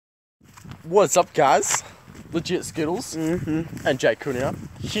What's up, guys? LegitSkittlez and Jake Cunha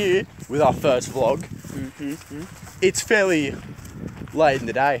here with our first vlog. It's fairly late in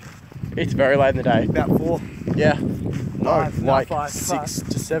the day. It's very late in the day. About 4. Yeah. No, like 5, 6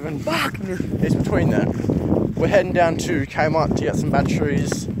 to 7. Fuck. It's between then. We're heading down to Kmart to get some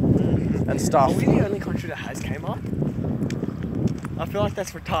batteries and stuff. Are we the only country that has Kmart? I feel like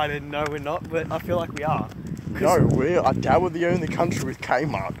that's retarded. No, we're not, but I feel like we are. No, I doubt we're the only country with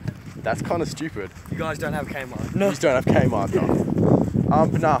Kmart. That's kind of stupid. You guys don't have Kmart. No. You just don't have Kmart, no.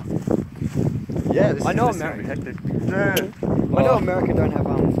 But nah. Yeah, this I know is gonna be America. hectic. Yeah. I know America don't have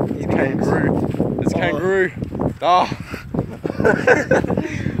Kangaroo. It's kangaroo. Oh.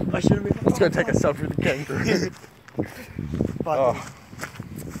 I should have been. Let's go take a selfie with the kangaroo. Oh.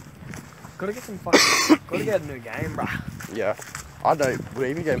 Gotta get some fucking. Gotta get a new game, bruh. Yeah. I don't. Will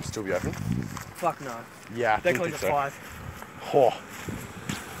even games still be open? Fuck no. Yeah, I They think close at so. 5. Oh.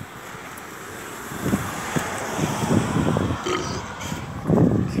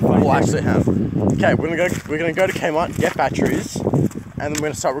 We'll actually have. Okay, we're gonna go to Kmart, get batteries, and then we're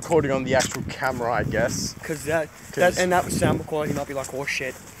gonna start recording on the actual camera, I guess. Because that sound quality might be like horse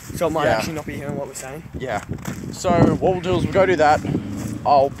shit, so it might actually not be hearing what we're saying. Yeah. So what we'll do is we'll go do that.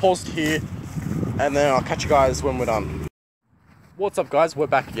 I'll pause it here, and then I'll catch you guys when we're done. What's up, guys? We're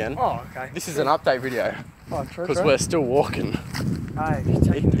back again. Oh, okay. This is an update video Oh, true. because we're still walking. Hey,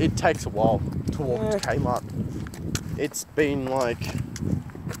 It takes a while to walk to Kmart. It's been like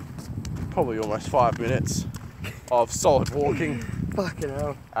probably almost 5 minutes of solid walking. fucking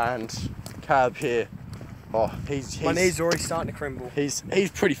hell. And Cab here, oh, he's My knees are already starting to crumble. He's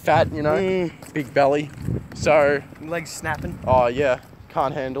pretty fat, you know, big belly. So Legs snapping. oh yeah,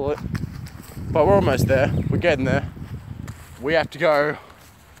 can't handle it. But we're almost there. We're getting there. We have to go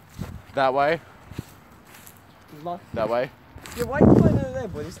that way. That way. Yeah, why are you going over there,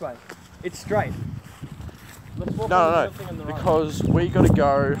 boy? This way. It's straight. Let's walk No, on the right. because we gotta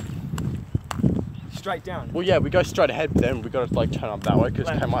go. Straight down. Well, yeah, we go straight ahead, but then we gotta like turn up that way because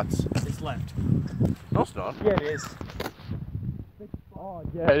Left. Kmart's. It's left. No, it's not. Yeah, it is. Oh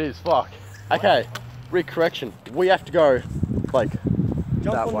yeah, it is. Fuck. Okay, recorrection. We have to go like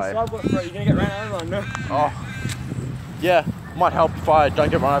Jump that on way. the sidewalk, bro. You're gonna get ran over. No. Oh. Yeah, might help if I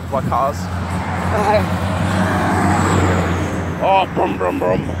don't get run over by cars. Oh, brum brum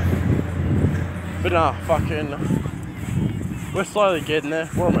brum. But nah, fucking. We're slowly getting there.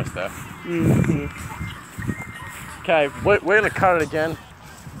 We're almost there. Okay, we're gonna cut it again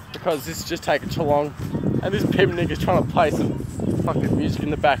because this is just taking too long. And this pimp nigga's trying to play some fucking music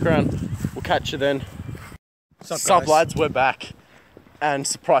in the background. We'll catch you then. Sup lads, we're back. And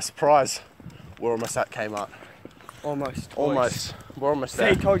surprise, surprise, we're almost at Kmart. Almost. Almost. We're almost Say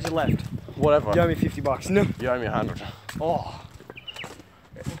there. you told you left. Whatever. You owe me $50. No. You owe me 100. Oh.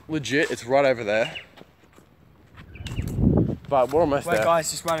 Legit, it's right over there. But we're almost Wait, there. guys,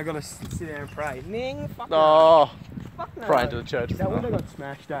 just right, I gotta sit there and pray. Ning, fuck no. Oh, Fuck no. praying to the church. Is that window got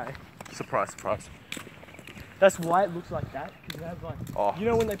smashed, eh? Surprise, surprise. That's why it looks like that, because it has like, Oh. you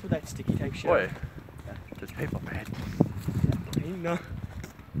know when they put that sticky tape shit? Wait, there's people up ahead. No.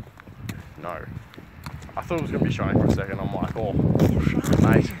 No. I thought it was going to be showing for a second. I'm like, oh,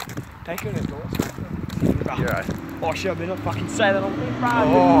 mate. Take it in the door. Yeah. Oh shit, I better not fucking say that on me, bro.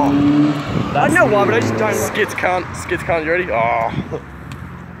 Oh. I know why, but I just don't want Skits can't, you ready? Oh.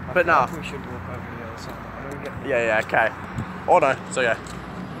 But nah. We should walk over to the other side. I don't get Yeah, okay. Oh no, so yeah.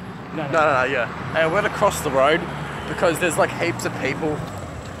 No, yeah. Hey, we're gonna cross the road because there's like heaps of people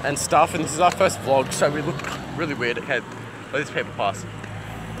and stuff, and this is our first vlog, so we look really weird. Okay, let these people pass.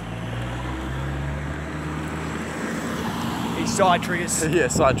 These side triggers. Yeah,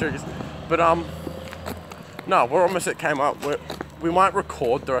 side triggers. But no, we're almost at Kmart. We might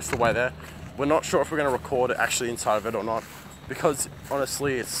record the rest of the way there. We're not sure if we're gonna record it actually inside of it or not, because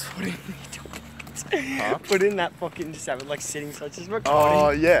honestly, it's. Huh? Put in that fucking just have it like sitting so it's just recording. Oh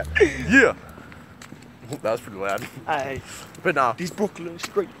yeah, yeah. That was pretty loud. Hey, But nah, these Brooklyn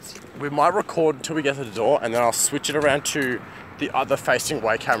streets. we might record until we get to the door, and then I'll switch it around to the other facing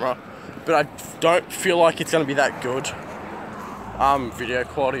way camera. But I don't feel like it's gonna be that good, video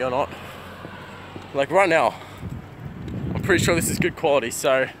quality or not. Like right now, I'm pretty sure this is good quality,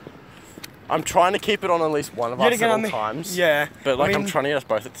 so I'm trying to keep it on at least one of us at all times. Yeah. But like I'm trying to get us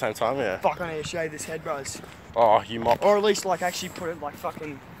both at the same time, yeah. Fuck, I need to shave this head, bros. Oh, you mop. Or at least like actually put it like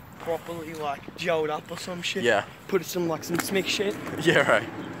fucking properly like gelled up or some shit. Yeah. Put some like some smick shit. Yeah, right.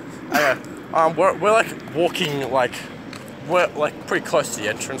 Okay. We're like walking like, we're like pretty close to the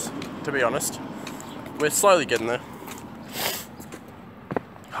entrance, to be honest. We're slowly getting there.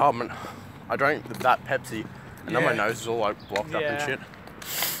 Oh man, I drank that Pepsi and now my nose is all like blocked up and shit.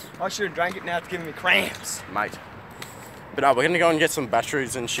 I should have drank it, now it's giving me cramps. Mate. But no, we're gonna go and get some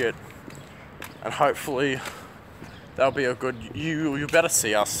batteries and shit. And hopefully that'll be a good, you better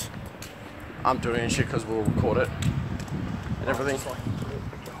see us. I'm doing shit because we'll record it and everything.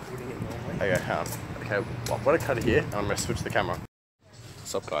 Okay, hang on. Okay, well, I'm gonna cut it here and I'm gonna switch the camera.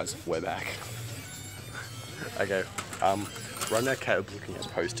 What's up guys, we're back. Okay, right now Caleb's looking at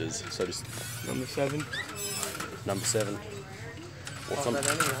posters, so just... Number 7. Number 7. What's on?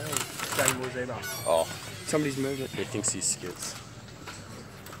 Oh. Somebody's moved it. He thinks he's skits.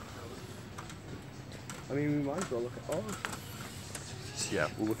 I mean, we might as well look at... Oh. Yeah,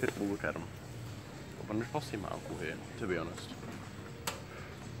 we'll look at him. I wonder if I'll see my uncle here, to be honest.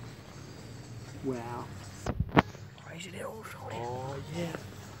 Wow. Crazy little shot. Oh, yeah.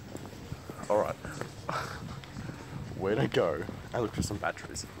 Alright. Where to go? I look for some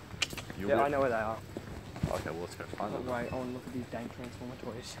batteries. I know where they are. Okay, well let's go find them. Wait, I want to look at these dank Transformer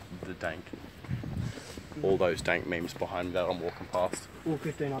toys. The dank. All those dank memes behind me that I'm walking past. All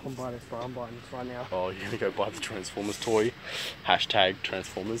 15, I can buy this, bro. I'm buying this right now. Oh, you're gonna go buy the Transformers toy? Hashtag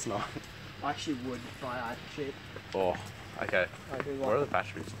Transformers? No. I actually would buy that shit. Oh, okay. Where are the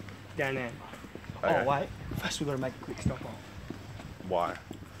batteries? Down there. Okay. Oh, wait. First we've got to make a quick stop on. Why?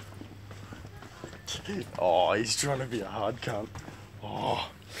 Oh, he's trying to be a hard cunt. Oh.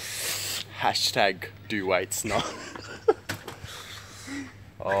 Hashtag do weights, no.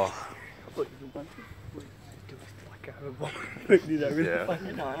 Oh. Look, do that with Yeah. the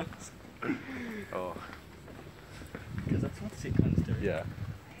fucking arms. Oh. Because that's what sick ones do. Yeah.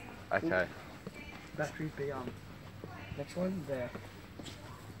 Okay. Batteries be next one there.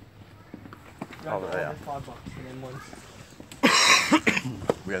 Oh, there. $5 and then ones.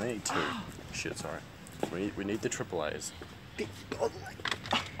 We only need 2. Shit, sorry. We need the AAAs.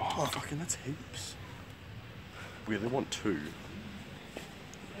 Oh, fucking that's heaps. We only want 2.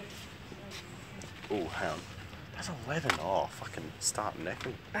 Oh, hang on. That's 11. Oh, fucking start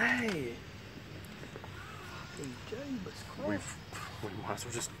necking. Hey! We might as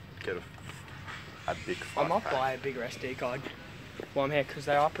well just get a big I might pack. buy a bigger SD card while I'm here because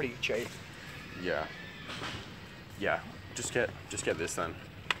they are pretty cheap. Yeah. Yeah. Just get this then.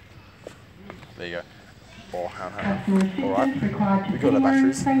 There you go. Oh, hang on. Alright. We got the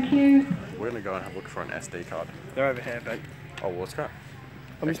batteries. Thank you. We're gonna go and have a look for an SD card. They're over here, but Oh, well, let's go.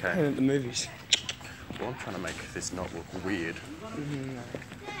 I'm just playing at the movies. Well, I'm trying to make this not look weird.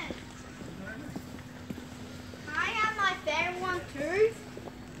 I have my favorite one too.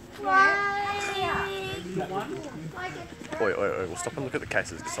 Why? Wait, we'll stop and look at the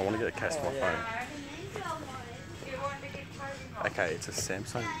cases because I want to get a case for my phone. Okay, it's a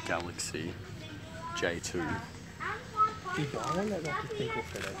Samsung Galaxy J2. Do you buy one that you think will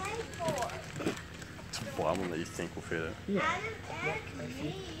fit it? To buy one that you think will fit it. Yeah.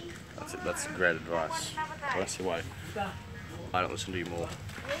 That's it. That's great advice. That's the way. I don't listen to you more.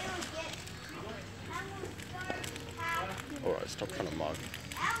 Alright, stop trying to mug.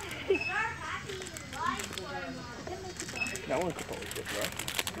 That one could probably fit, right?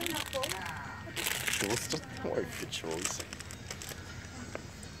 Let's just won't fit yours.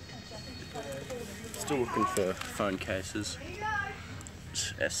 Still looking for phone cases.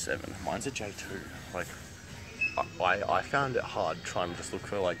 S7. Mine's a J2. Like, I found it hard trying to just look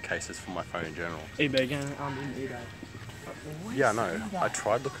for like cases for my phone in general. eBay again. I'm in eBay. Yeah, I know. I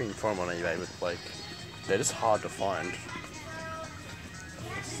tried looking for them on eBay, but like, they're just hard to find.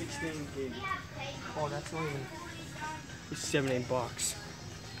 16 gig. Oh, that's not even. It's $17.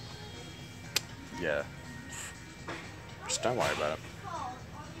 Yeah. Just don't worry about it.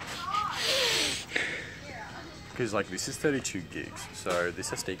 Because like this is 32 gigs, so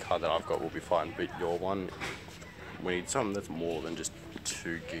this SD card that I've got will be fine, but your one, we need something that's more than just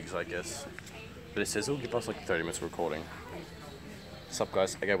 2 gigs, I guess. But it says it'll give us like 30 minutes of recording. What's up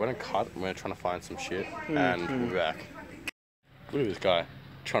guys? Okay, we're gonna cut, we're gonna try to find some shit, and we'll be back. Look at this guy,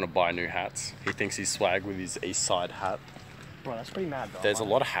 trying to buy new hats. He thinks he's swag with his East Side hat. Bro, that's pretty mad, though. There's a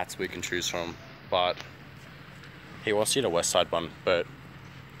lot of hats we can choose from, but he wants to get a West Side one, but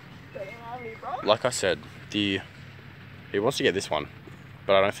like I said, he wants to get this one,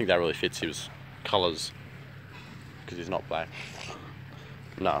 but I don't think that really fits his colours because he's not black.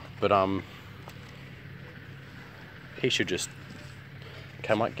 No, but he should just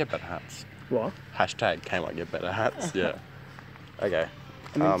Kmart get better hats. What? Hashtag Kmart get better hats. Yeah. Okay.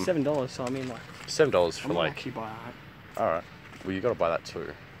 I mean, $7, so I mean, like. $7 for I might like. actually buy a hat. All right. Well, you got to buy that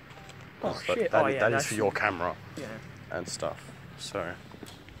too. Oh, But shit. that Oh, is- yeah. that is that's for your camera Yeah. and stuff. So.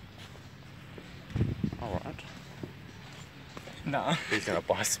 All right. Nah. He's gonna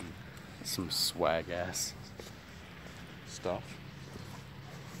buy some swag ass stuff.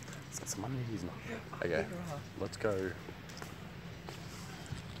 It's my knees now. Okay, let's go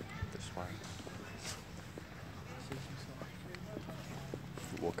this way.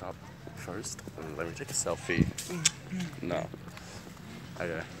 Walk up first and let me take a selfie. No.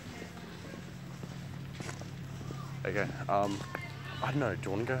 Okay. Okay, I don't know, do you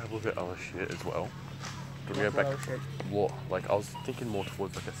want to go have a look at other shit as well? Do you want to go back? What? Like, I was thinking more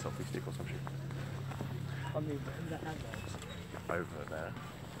towards like a selfie stick or some shit. I mean, where that adverts? Over there.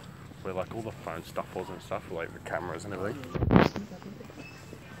 Where like all the phone stuff was and stuff, like the cameras and everything.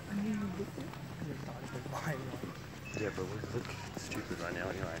 Yeah, but we look stupid right now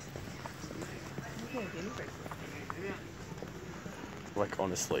anyway. Like,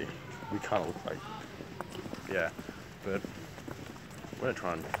 honestly, we kind of look like... Yeah, but we're gonna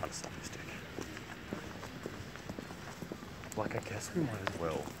try and find a selfie stick. Like, I guess we might as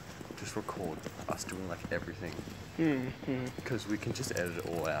well just record us doing like everything. Because we can just edit it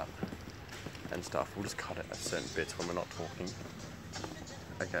all out and stuff. We'll just cut it at certain bits when we're not talking.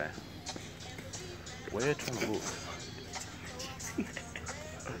 Okay. We're trying to look.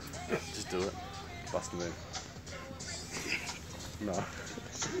 Just do it. Bust a move. No.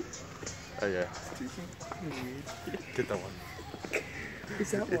 Okay. Get that one.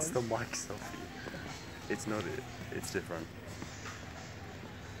 Is that It's one? the mic selfie. It's not it. It's different.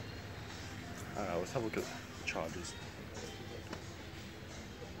 Alright, let's have a look at the charges.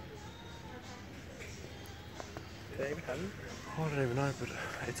 Do they even have them? I don't even know, but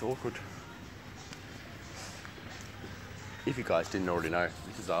it's awkward. If you guys didn't already know,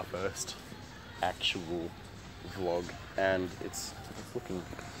 this is our first actual vlog, and it's looking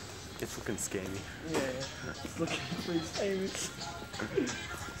scammy. Yeah. It's looking pretty famous.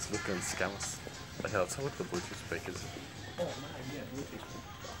 It's looking scammous. Okay, let's have a look at the Bluetooth speakers. Oh man, yeah, Bluetooth.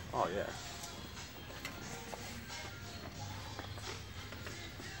 Oh yeah.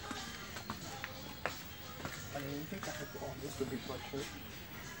 I mean, you think that this would be quite cheap.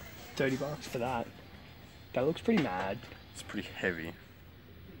 $30 for that. That looks pretty mad. It's pretty heavy.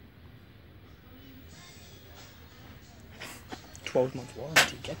 12 months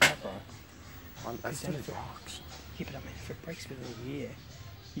warranty. Get that, bro. That's $30. $30. Yeah, but I mean, if it breaks within a year,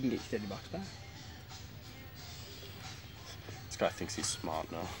 you can get your $30 back. This guy thinks he's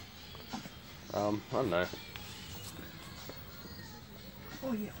smart now. I don't know.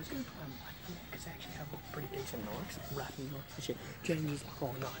 Oh yeah, I was gonna try and like them because they actually have a pretty decent mics, rapping mics and shit. James was like,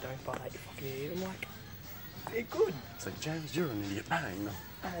 oh no, don't buy that, you fucking idiot. I'm like, they're good. It's like, James, you're an idiot. Bang.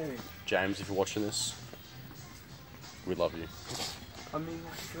 Hey. James, if you're watching this, we love you. I mean,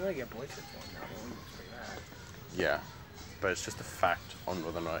 like, if you want to get Bluetooth one, that one looks pretty bad. Yeah, but it's just a fact on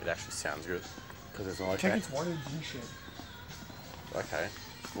whether or not it actually sounds good. Because it's not Check okay. its warranty shit. Okay.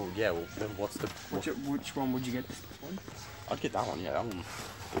 Well, yeah. Well, then what's the? Which one would you get? This one? I'd get that one. Yeah, that one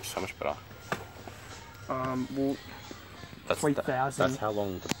looks so much better. Well, That's 3,000. That's how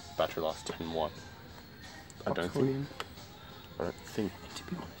long the battery lasts. 10 watt. I don't think. To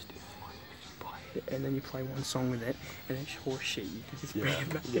be honest, if you buy it and then you play one song with it and it's horse shit, you can just bring it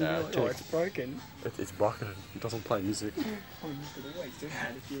back and be like, oh, it's broken. It's broken. It doesn't play music. Oh, you could always do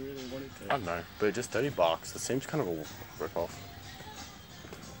that if you really wanted to. I don't know, but just $30. It seems kind of a rip off.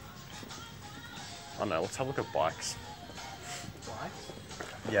 I don't know. Let's have a look at bikes. Bikes?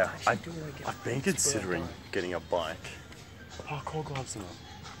 Yeah, I've been a considering bike. getting a bike. Parkour gloves and all.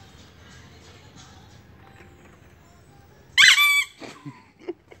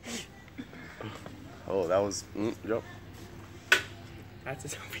 Oh, that was. Yep. That's a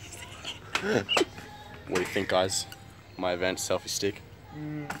selfie stick. What do you think, guys? My event selfie stick.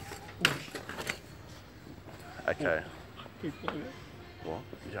 Okay. What?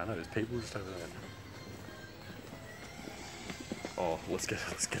 Yeah, I know. There's people just over there. Oh, let's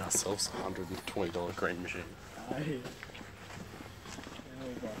get ourselves a $120 green machine.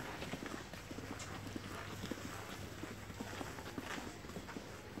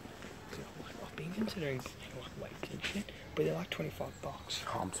 I've been considering like weights and shit, but they're like $25.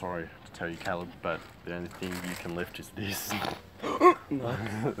 Oh, I'm sorry to tell you, Caleb, but the only thing you can lift is this. No.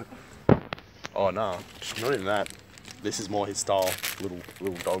 Oh no, not even that. This is more his style. Little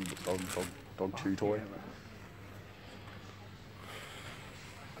dog chew toy.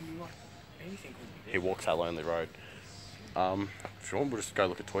 I mean, like anything. He walks that lonely road. If you want, we'll just go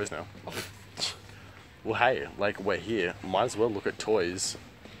look at toys now. Well, hey, like we're here, might as well look at toys.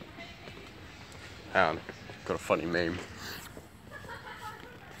 Hang on, got a funny meme.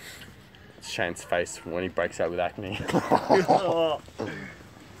 It's Shane's face when he breaks out with acne.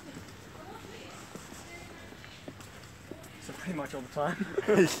 So pretty much all the time.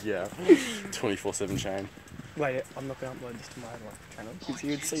 Yeah, 24/7 Shane. Wait, I'm not going to upload this to my channel because he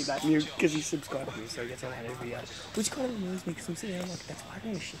would see that new because he's subscribed to me, so he gets on my video. Which kind of annoys me because I'm sitting there like, that's why I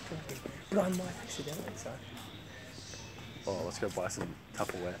don't know shit talking. But I might accidentally, so. Oh, let's go buy some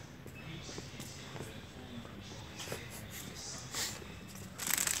Tupperware.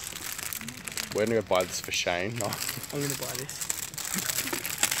 We're gonna go buy this for Shane. No. I'm gonna buy this.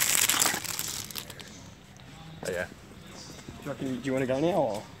 Oh, yeah. Do you want to go now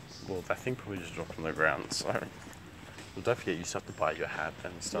or? Well, that thing probably just dropped on the ground, so. Well, don't forget you still have to buy your hat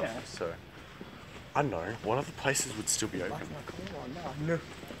and stuff. Yeah. So, I don't know. One of the places would still be open. Back my collar or not? No.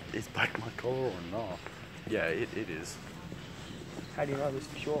 Is back my collar or not? Yeah, it is. How do you know this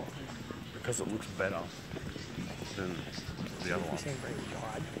for sure? Because it looks better than the other You one. seem very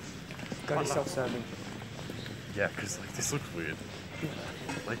tired. Go to self-serving. Yeah, because like this looks weird.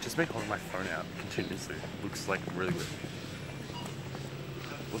 Like just me holding my phone out continuously looks like really weird.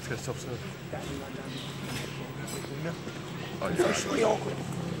 Let's go self-serve. Oh, yeah. It's really awkward.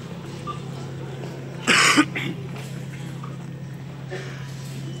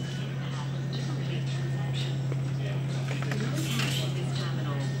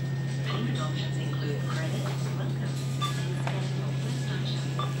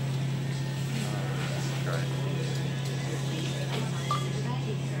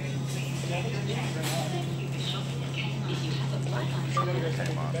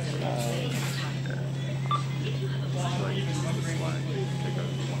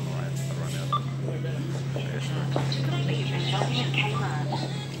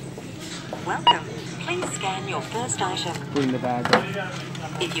 Welcome. Please scan your first item. Put in the bag.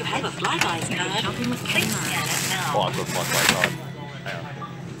 If you have a Flybuys card, please scan it now. Oh, I've got my fly card. Hang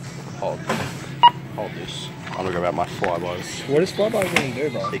on. Hold this. I'm gonna go about my Flybuys. What does Flybuys even do,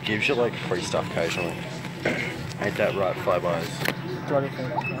 bro? It gives you like free stuff occasionally. Ain't that right, Flybuys? No,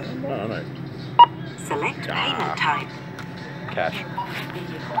 no. Select payment type. Cash.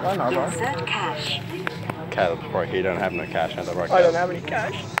 I know, bro. Insert cash. Okay, that's right. He don't have no cash. Ain't that right? I don't have any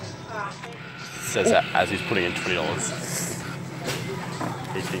cash. Says that as he's putting in $20.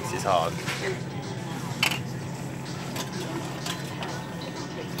 He thinks he's hard.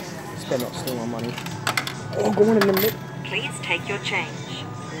 Better not steal my money. Oh, go on in the middle. Please take your change.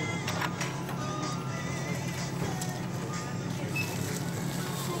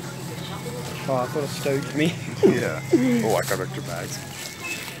 Oh, I thought it stoked me. Yeah. Oh, I got extra bags.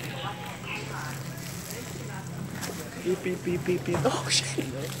 Beep, beep, beep, beep, beep. Oh, shit.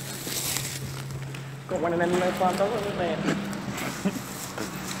 Got one of them $5 in there.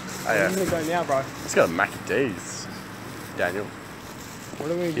 Oh, yeah. I'm gonna go now, bro. Let's go to Mackie D's. Daniel, What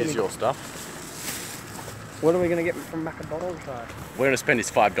are we here's gonna? your stuff. What are we gonna get from McDonald's? We're gonna spend his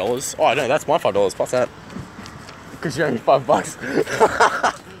 $5. Oh, no, that's my $5 plus that. Because you owe me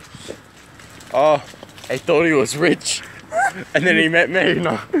 $5. Oh, he thought he was rich. And then he met me.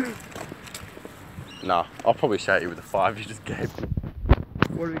 No. Nah, I'll probably shout you with the 5 you just gave me.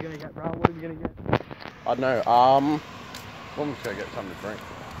 What are we gonna get, bro? What are we gonna get? I don't know, well, I'm just gonna get something to drink.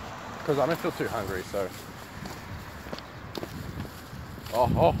 Because I don't feel too hungry, so. Oh,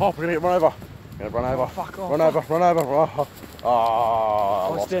 we're gonna get run over. We're gonna run over. Fuck off. Run over. Oh, I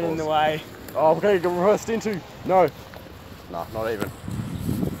was standing in the way. Oh, we're gonna get reversed into. No. Nah, not even.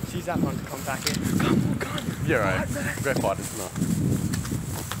 She's that one to come back in. Come on. Yeah, right. Go fight it. No.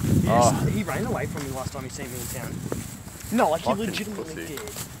 Yes, he ran away from me last time he seen me in town. No, like he Fucking legitimately pussy. did.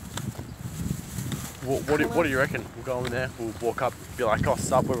 What do you reckon? We'll go in there, we'll walk up, be like, oh,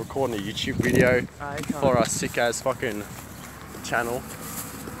 sup, we're recording a YouTube video for our sick ass fucking channel.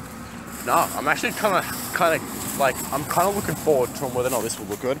 No, I'm actually kind of like, I'm kind of looking forward to whether or not this will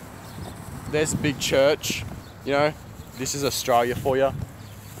look good. There's a big church, you know, this is Australia for you.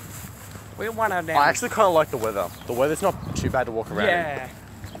 We're one of them. I actually kind of like the weather. The weather's not too bad to walk around in. Yeah.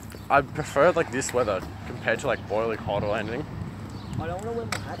 I prefer like this weather compared to like boiling hot or anything. I don't want to wear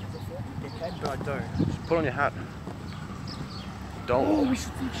my hat because I feel like a dickhead, but I don't. Just put on your hat. Don't. Oh, we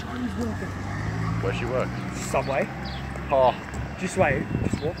should think Shani's working. Where's she work? Subway. Oh, Just wait.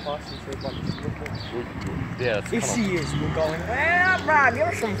 Just walk past and see if I can just look at. yeah. That's If kinda... she is, we're going, well, bro, give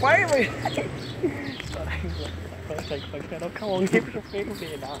us some favour. Oh, come on, give us a favour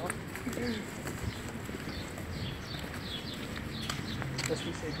here now. Let's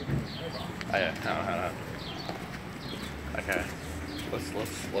be secret. Oh yeah, no. Okay, let's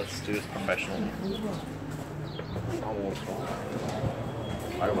do this professionally. I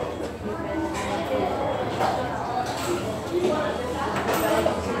will.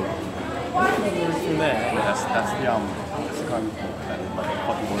 From there. That's the kind of like a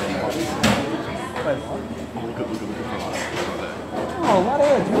copy one. Wait, what? Look at the front. Oh, what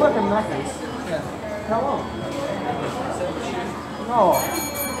is? You work in Macca's. Yeah. How long? No.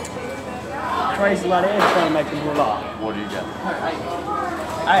 Crazy lad is trying to make the moolah. What do you get?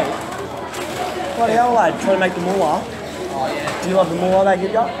 8. Bloody hell, lad, trying to make the moolah. Do you love the moolah they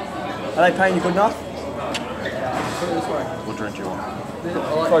give you? Are they paying you good enough? Put it this way. What drink do you want?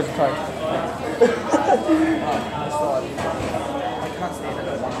 Frozen Coke. I can't stand it.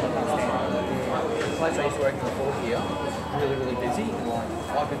 I can't stand it. The place I used to work in before here, really busy. And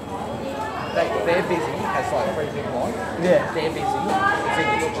like, they're busy, has like 3 big lines. Yeah. They're busy.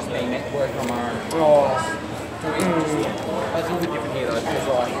 It's just me working on my own. Oh. It's a little bit different here though, because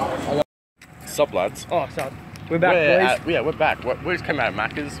like, Sup, lads? Oh, so we're back, boys. We're back. We just came out of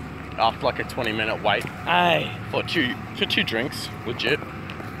Macca's after like a 20-minute wait Hey. for two drinks. Legit.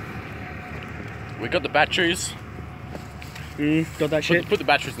 We got the batteries. Got that shit. Put the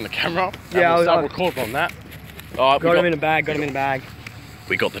batteries in the camera. Yeah, we'll start recording on that. Got them in a bag. Got them in a bag.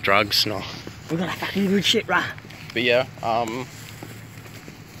 We got the drugs. No. We got that fucking good shit, right? But yeah,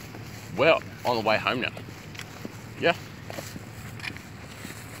 we're on the way home now. Yeah.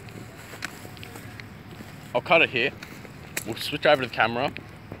 I'll cut it here. We'll switch over to the camera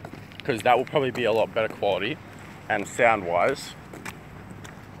because that will probably be a lot better quality and sound wise.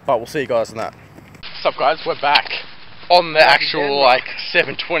 But we'll see you guys on that. What's up, guys? We're back on the actual like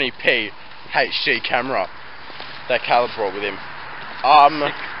 720p HD camera that Caleb brought with him.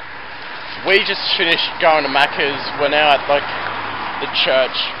 We just finished going to Macca's. We're now at like the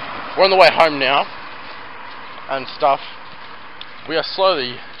church. We're on the way home now and stuff. We are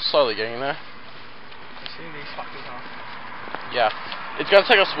slowly getting there. Yeah, it's going to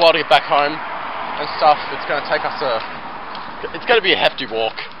take us a while to get back home and stuff. It's going to take us it's going to be a hefty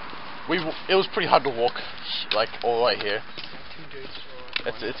walk. It was pretty hard to walk like all the way here.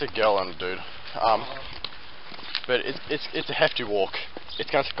 It's a girl and a dude. But it's a hefty walk. It's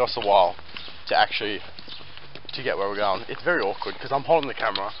going to take us a while to get where we're going. It's very awkward because I'm holding the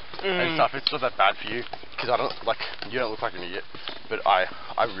camera and stuff. It's not that bad for you because I don't like you don't look like an idiot, but I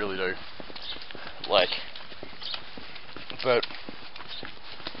really do. Like, but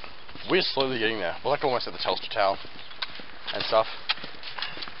we're slowly getting there. We're like almost at the Telstra Tower and stuff.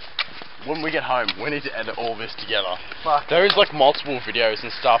 When we get home, we need to edit all this together. Fuck. There is like multiple videos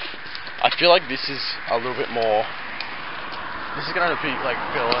and stuff. I feel like this is a little bit more. This is gonna be like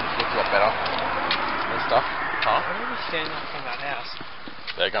feel and look a lot better and stuff. Huh? I don't understand nothing about house.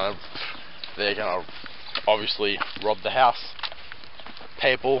 They're gonna obviously rob the house.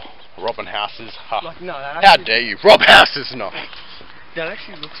 People robbing houses. Ha. Like, no, that How dare you rob houses? No. That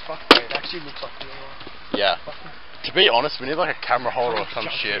actually looks fucked. It actually looks like Yeah. To be honest, we need like a camera holder or some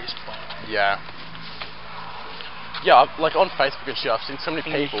shit. Yeah. Yeah, like on Facebook and shit, I've seen so many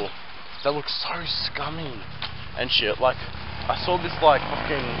people that look so scummy and shit. Like, I saw this like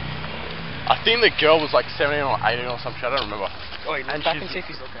fucking. I think the girl was like 17 or 18 or some shit. I don't remember. Oh, wait, and back and see if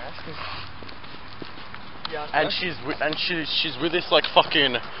he's looking at us. Yeah. And she's with this like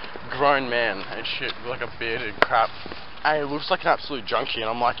fucking grown man and shit with like a beard and crap. And he looks like an absolute junkie. And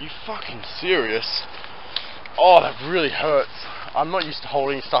I'm like, you fucking serious? Oh, that really hurts. I'm not used to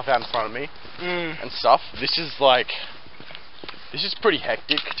holding stuff out in front of me and stuff. This is pretty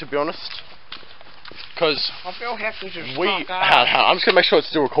hectic, to be honest. Because I feel hectic as I'm just gonna make sure it's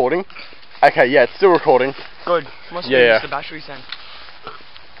still recording. Okay, yeah, it's still recording. Good. Must be just the batteries then.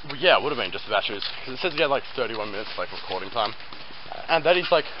 Well, yeah, it would have been just the batteries. Because it says we had like 31 minutes like recording time. And that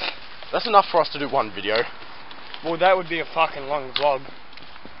is like, that's enough for us to do one video. Well, that would be a fucking long vlog.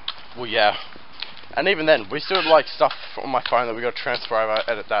 Well, yeah. And even then, we still have like stuff on my phone that we got to transfer over,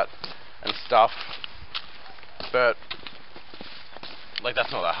 edit that and stuff. But like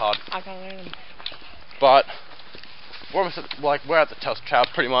that's not that hard. I can't let him. But we're at the Telstra Tower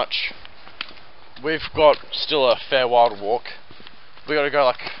pretty much. We've got still a fair while to walk. We got to go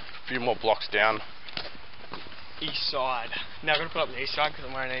like a few more blocks down. East side. Now I'm gonna put up the east side because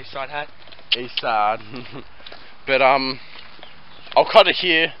I'm wearing an east side hat. East side. But I'll cut it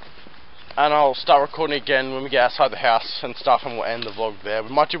here. And I'll start recording again when we get outside the house and stuff, and we'll end the vlog there. We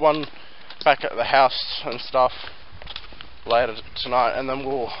might do one back at the house and stuff later tonight, and then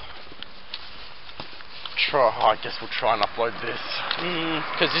we'll try. I guess we'll try and upload this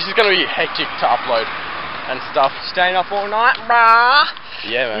because this is going to be hectic to upload and stuff. Staying up all night, brah.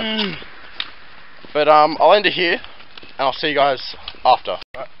 Yeah, man. But I'll end it here, and I'll see you guys after.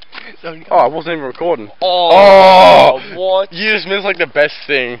 Oh, I wasn't even recording. Oh, what? You just missed like the best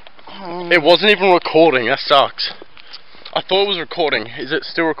thing. It wasn't even recording, that sucks. I thought it was recording. Is it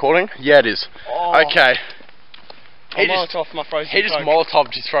still recording? Yeah, it is. Oh. Okay. He just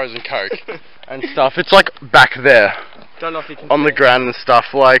molotoved his frozen Coke and stuff. It's like back there. Don't know if you can on the ground and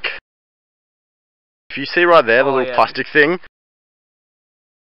stuff, like. If you see right there, the Oh, little yeah. plastic thing,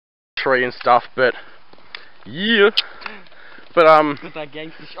 tree and stuff, but yeah. But With that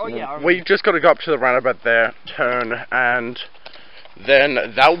gangfish. Oh yeah, I remember. we just got to go up to the roundabout there, turn, and then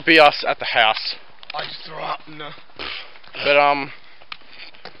that will be us at the house. I just threw up. No. But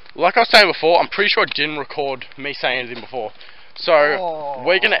like I was saying before, I'm pretty sure I didn't record me saying anything before. So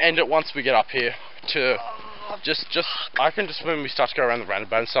we're gonna end it once we get up here to just I can just when we start to go around the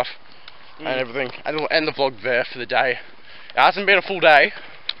roundabout and stuff and everything, and we'll end the vlog there for the day. It hasn't been a full day,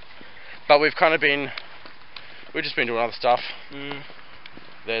 but we've kind of been just been doing other stuff.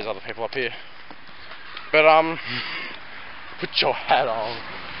 There's other people up here, but put your hat on.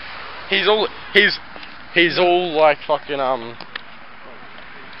 He's all like fucking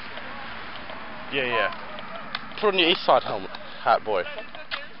yeah. Put on your east side hat, boy.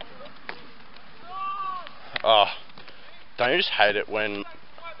 Oh, don't you just hate it when?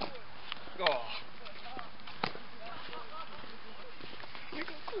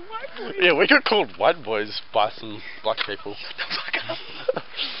 Yeah, we got called white boys by some black people.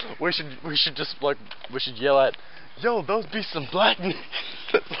 we should just like yell at, yo, those be some black niggas.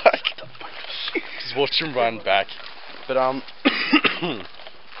 Like, just watch them run back. But like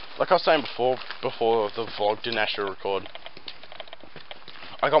I was saying before the vlog didn't actually record,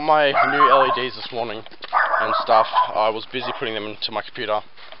 I got my new LEDs this morning and stuff. I was busy putting them into my computer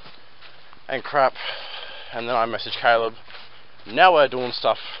and crap, and then I messaged Caleb. Now we're doing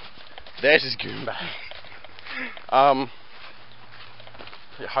stuff. There's his goon bag.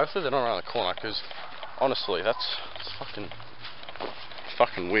 Yeah, hopefully they're not around the corner, because honestly, that's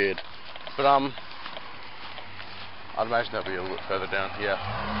fucking weird. But I'd imagine they'll be a little further down here.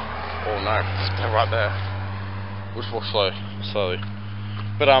 Oh no, they're right there. We'll just walk slowly.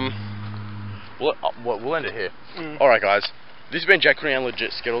 But we'll end it here. Alright guys, this has been Jack and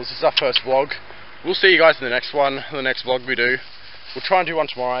LegitSkittlez. This is our first vlog. We'll see you guys in the next one, the next vlog we do. We'll try and do one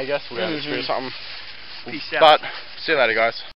tomorrow, I guess. We'll go to the street or something. Peace out. But see you later guys.